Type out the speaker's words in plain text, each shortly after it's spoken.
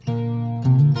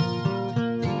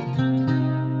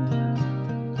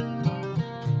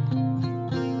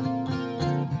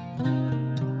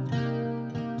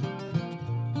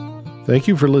Thank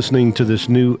you for listening to this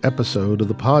new episode of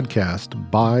the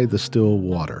podcast, By the Still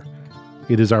Water.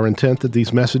 It is our intent that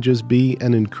these messages be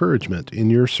an encouragement in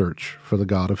your search for the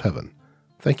God of heaven.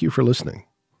 Thank you for listening.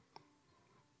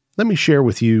 Let me share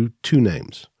with you two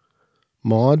names,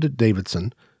 Maud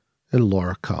Davidson and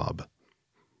Laura Cobb.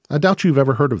 I doubt you've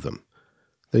ever heard of them.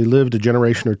 They lived a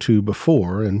generation or two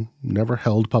before and never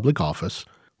held public office,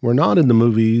 were not in the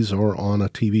movies or on a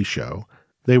TV show.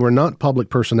 They were not public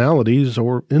personalities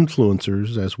or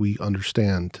influencers as we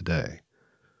understand today.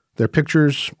 Their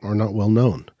pictures are not well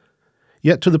known.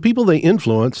 Yet to the people they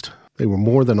influenced, they were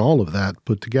more than all of that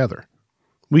put together.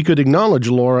 We could acknowledge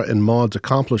Laura and Maud's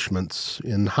accomplishments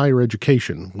in higher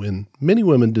education when many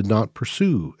women did not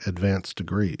pursue advanced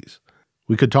degrees.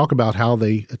 We could talk about how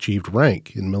they achieved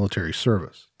rank in military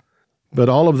service. But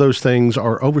all of those things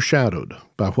are overshadowed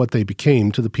by what they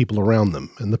became to the people around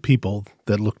them and the people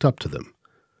that looked up to them.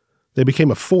 They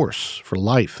became a force for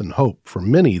life and hope for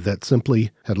many that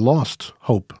simply had lost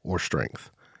hope or strength.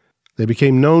 They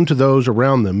became known to those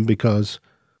around them because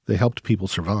they helped people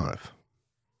survive.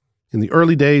 In the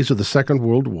early days of the Second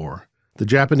World War, the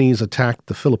Japanese attacked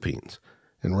the Philippines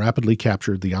and rapidly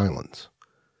captured the islands.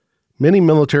 Many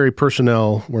military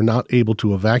personnel were not able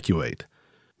to evacuate,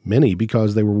 many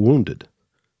because they were wounded.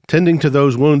 Tending to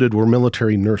those wounded were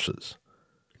military nurses.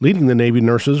 Leading the Navy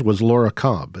nurses was Laura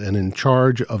Cobb, and in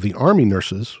charge of the Army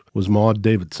nurses was Maud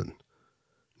Davidson.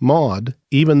 Maud,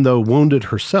 even though wounded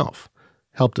herself,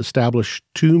 helped establish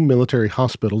 2 military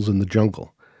hospitals in the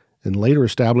jungle, and later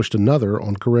established another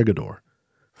on Corregidor.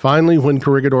 Finally, when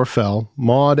Corregidor fell,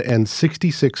 Maud and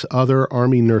 66 other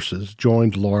Army nurses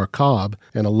joined Laura Cobb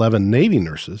and 11 Navy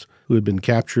nurses who had been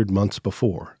captured months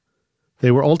before.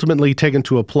 They were ultimately taken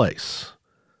to a place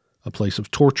of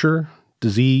torture,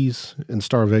 disease, and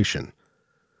starvation.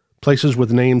 Places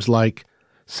with names like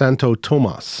Santo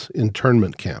Tomas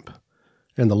internment camp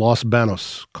and the Los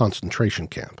Banos concentration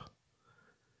camp.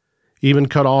 Even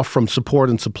cut off from support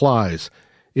and supplies,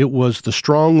 it was the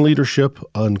strong leadership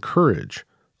and courage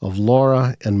of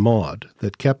Laura and Maud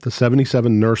that kept the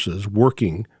 77 nurses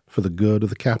working for the good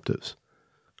of the captives.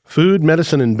 Food,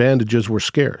 medicine, and bandages were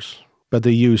scarce, but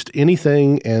they used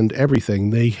anything and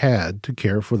everything they had to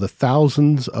care for the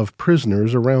thousands of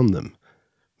prisoners around them.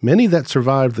 Many that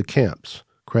survived the camps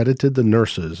credited the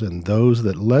nurses and those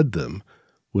that led them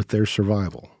with their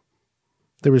survival.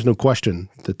 There is no question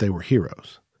that they were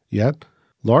heroes. Yet,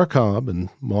 Laura Cobb and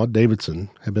Maud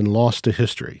Davidson have been lost to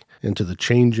history and to the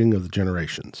changing of the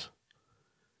generations.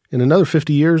 In another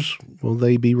 50 years, will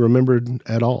they be remembered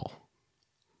at all?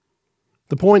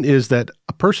 The point is that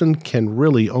a person can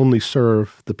really only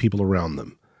serve the people around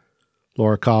them.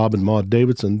 Laura Cobb and Maud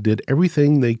Davidson did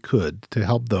everything they could to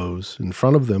help those in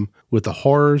front of them with the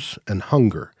horrors and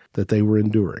hunger that they were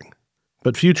enduring.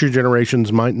 But future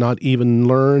generations might not even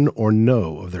learn or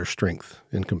know of their strength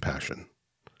and compassion.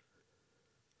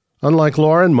 Unlike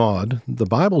Laura and Maud, the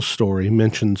Bible story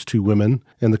mentions 2 women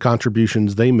and the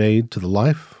contributions they made to the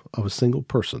life of a single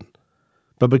person.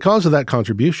 But because of that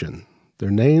contribution, their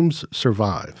names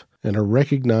survive and are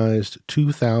recognized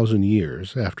 2,000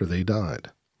 years after they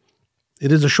died.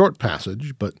 It is a short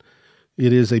passage, but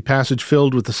it is a passage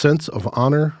filled with a sense of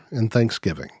honor and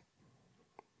thanksgiving.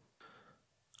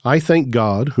 I thank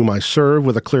God, whom I serve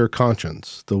with a clear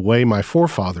conscience, the way my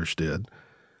forefathers did,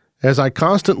 as I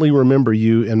constantly remember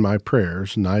you in my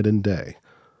prayers night and day,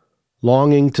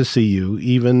 longing to see you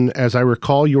even as I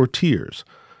recall your tears,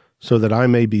 so that I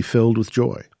may be filled with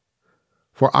joy.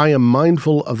 For I am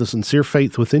mindful of the sincere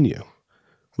faith within you,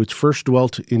 which first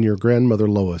dwelt in your grandmother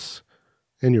Lois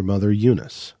and your mother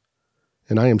Eunice,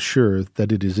 and I am sure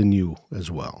that it is in you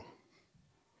as well.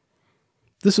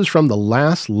 This is from the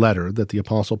last letter that the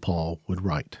Apostle Paul would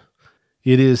write.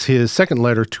 It is his second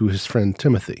letter to his friend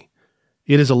Timothy.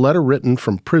 It is a letter written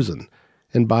from prison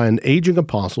and by an aging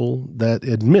apostle that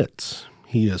admits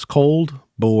he is cold,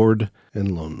 bored,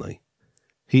 and lonely.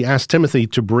 He asked Timothy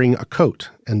to bring a coat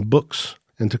and books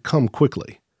and to come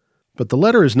quickly. But the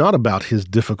letter is not about his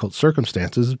difficult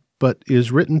circumstances, but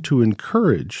is written to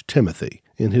encourage Timothy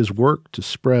in his work to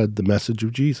spread the message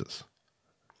of Jesus.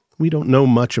 We don't know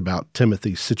much about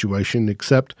Timothy's situation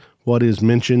except what is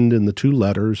mentioned in the 2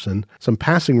 letters and some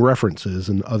passing references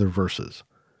in other verses.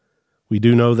 We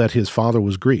do know that his father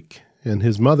was Greek, and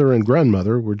his mother and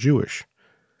grandmother were Jewish.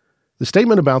 The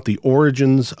statement about the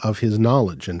origins of his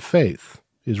knowledge and faith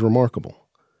is remarkable.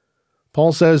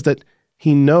 Paul says that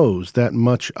he knows that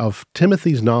much of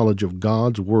Timothy's knowledge of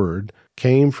God's Word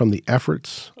came from the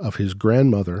efforts of his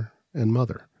grandmother and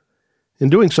mother. In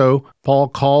doing so, Paul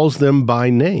calls them by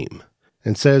name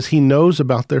and says he knows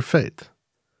about their faith.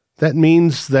 That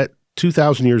means that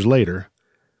 2,000 years later,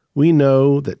 We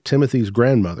know that Timothy's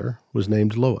grandmother was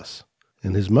named Lois,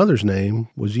 and his mother's name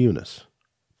was Eunice,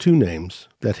 two names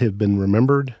that have been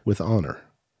remembered with honor.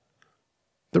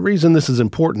 The reason this is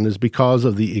important is because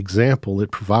of the example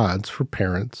it provides for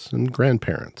parents and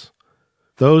grandparents.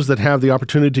 Those that have the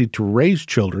opportunity to raise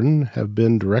children have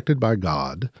been directed by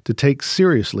God to take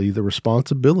seriously the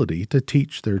responsibility to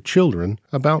teach their children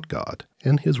about God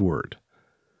and His Word.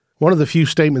 One of the few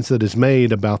statements that is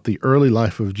made about the early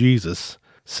life of Jesus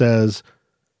says,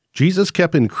 Jesus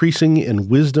kept increasing in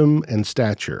wisdom and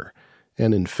stature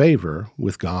and in favor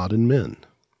with God and men.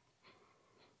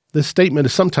 This statement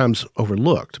is sometimes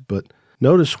overlooked, but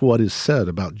notice what is said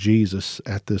about Jesus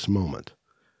at this moment.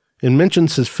 It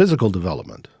mentions his physical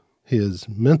development, his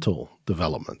mental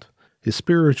development, his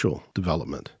spiritual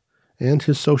development, and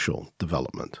his social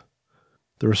development.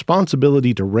 The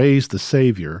responsibility to raise the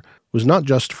Savior was not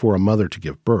just for a mother to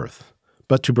give birth,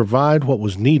 but to provide what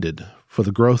was needed for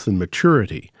the growth and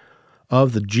maturity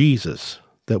of the Jesus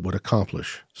that would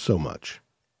accomplish so much.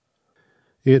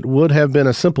 It would have been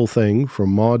a simple thing for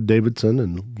Maud Davidson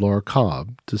and Laura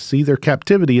Cobb to see their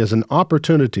captivity as an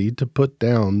opportunity to put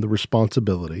down the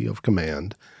responsibility of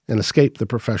command and escape the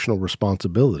professional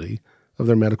responsibility of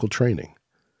their medical training.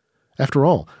 After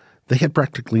all, they had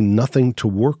practically nothing to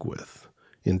work with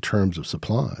in terms of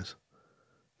supplies.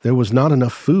 There was not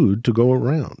enough food to go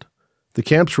around. The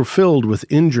camps were filled with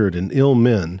injured and ill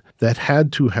men that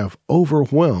had to have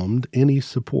overwhelmed any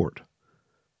support.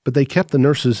 But they kept the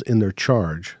nurses in their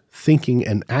charge, thinking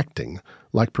and acting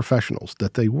like professionals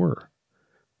that they were.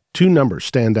 Two numbers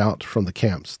stand out from the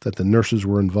camps that the nurses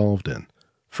were involved in.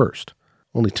 First,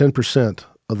 only 10%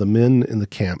 of the men in the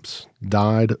camps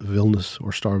died of illness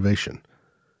or starvation,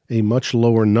 a much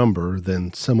lower number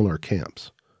than similar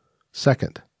camps.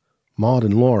 Second, Maud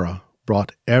and Laura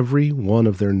brought every one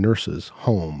of their nurses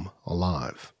home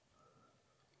alive.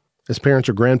 As parents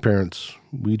or grandparents,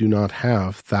 we do not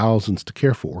have thousands to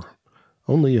care for,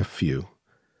 only a few.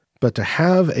 But to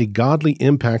have a godly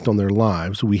impact on their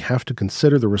lives, we have to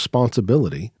consider the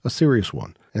responsibility a serious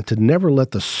one, and to never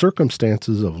let the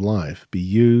circumstances of life be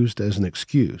used as an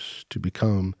excuse to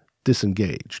become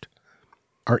disengaged.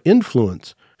 Our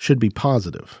influence should be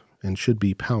positive and should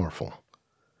be powerful.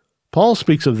 Paul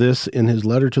speaks of this in his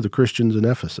letter to the Christians in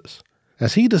Ephesus.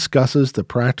 As he discusses the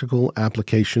practical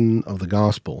application of the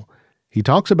gospel, he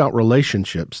talks about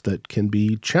relationships that can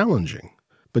be challenging.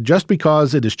 But just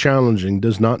because it is challenging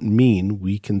does not mean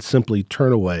we can simply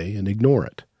turn away and ignore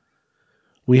it.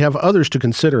 We have others to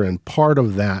consider, and part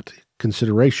of that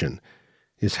consideration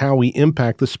is how we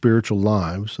impact the spiritual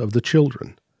lives of the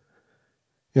children.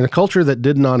 In a culture that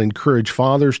did not encourage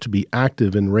fathers to be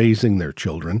active in raising their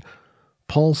children,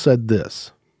 Paul said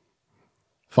this,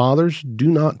 "Fathers, do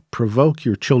not provoke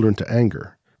your children to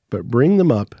anger, but bring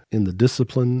them up in the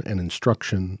discipline and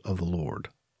instruction of the Lord."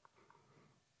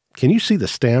 Can you see the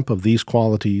stamp of these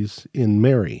qualities in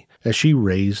Mary as she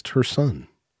raised her son?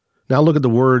 Now look at the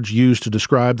words used to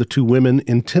describe the two women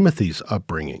in Timothy's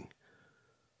upbringing.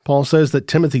 Paul says that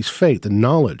Timothy's faith and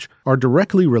knowledge are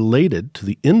directly related to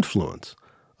the influence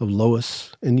of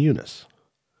Lois and Eunice.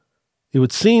 It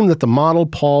would seem that the model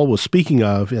Paul was speaking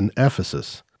of in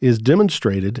Ephesus is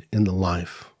demonstrated in the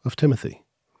life of Timothy.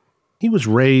 He was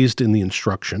raised in the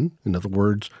instruction, in other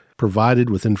words, provided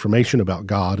with information about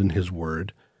God and His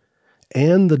Word,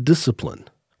 and the discipline,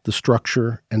 the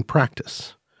structure and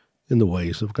practice in the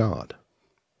ways of God.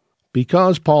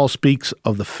 Because Paul speaks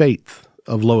of the faith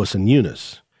of Lois and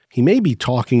Eunice, he may be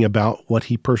talking about what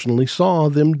he personally saw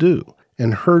them do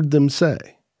and heard them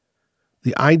say.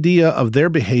 The idea of their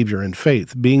behavior and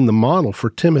faith being the model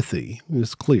for Timothy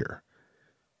is clear.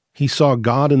 He saw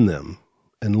God in them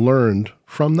and learned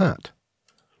from that.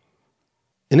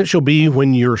 "And it shall be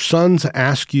when your sons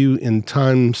ask you in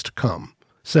times to come,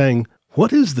 saying,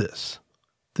 'What is this?'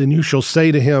 Then you shall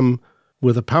say to him,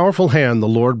 'With a powerful hand the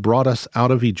Lord brought us out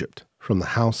of Egypt, from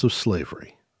the house of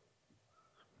slavery.'"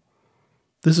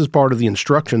 This is part of the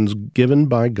instructions given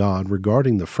by God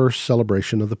regarding the first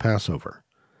celebration of the Passover.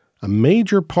 A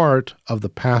major part of the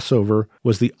Passover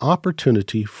was the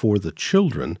opportunity for the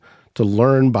children to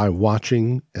learn by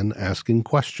watching and asking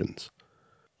questions.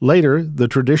 Later, the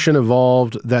tradition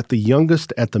evolved that the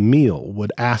youngest at the meal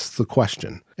would ask the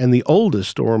question, and the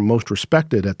oldest or most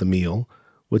respected at the meal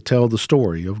would tell the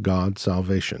story of God's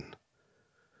salvation.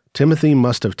 Timothy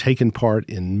must have taken part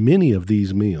in many of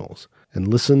these meals and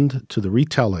listened to the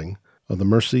retelling of the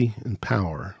mercy and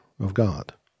power of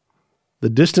God. The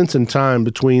distance in time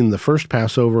between the first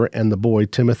Passover and the boy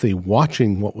Timothy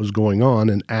watching what was going on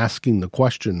and asking the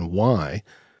question why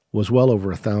was well over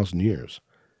 1,000 years.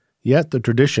 Yet the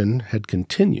tradition had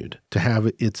continued to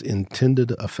have its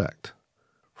intended effect.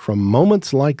 From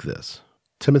moments like this,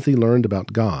 Timothy learned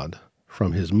about God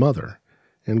from his mother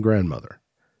and grandmother.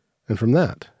 And from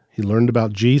that, he learned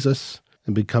about Jesus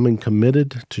and becoming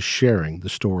committed to sharing the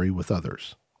story with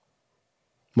others.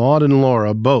 Maud and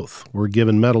Laura both were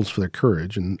given medals for their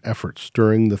courage and efforts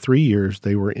during the 3 years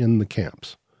they were in the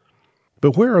camps.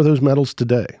 But where are those medals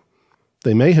today?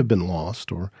 They may have been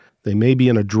lost, or they may be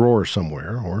in a drawer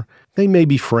somewhere, or they may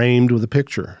be framed with a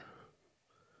picture.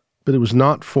 But it was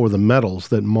not for the medals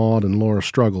that Maud and Laura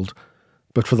struggled,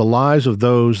 but for the lives of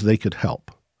those they could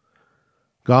help.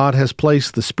 God has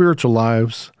placed the spiritual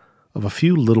lives of a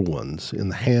few little ones in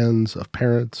the hands of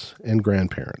parents and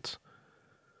grandparents.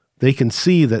 They can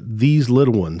see that these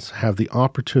little ones have the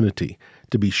opportunity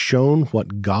to be shown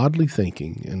what godly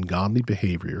thinking and godly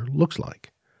behavior looks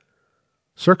like.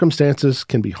 Circumstances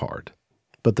can be hard,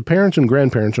 but the parents and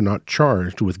grandparents are not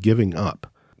charged with giving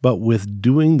up, but with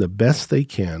doing the best they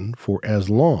can for as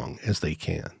long as they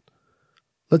can.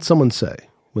 Let someone say,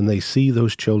 when they see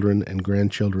those children and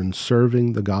grandchildren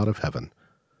serving the God of heaven,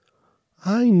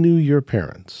 "I knew your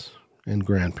parents and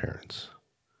grandparents,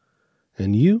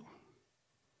 and you're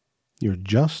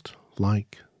just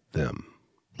like them."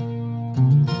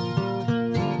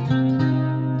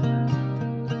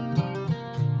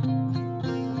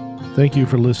 Thank you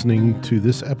for listening to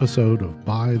this episode of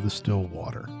By the Still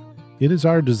Water. It is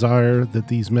our desire that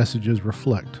these messages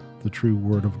reflect the true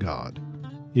Word of God.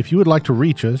 If you would like to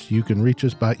reach us, you can reach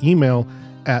us by email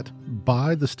at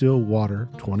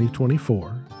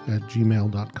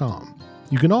bythestillwater2024@gmail.com.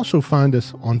 You can also find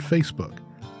us on Facebook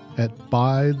at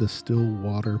By the Still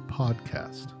Water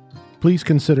Podcast. Please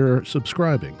consider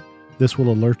subscribing. This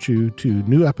will alert you to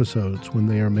new episodes when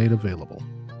they are made available.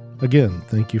 Again,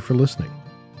 thank you for listening.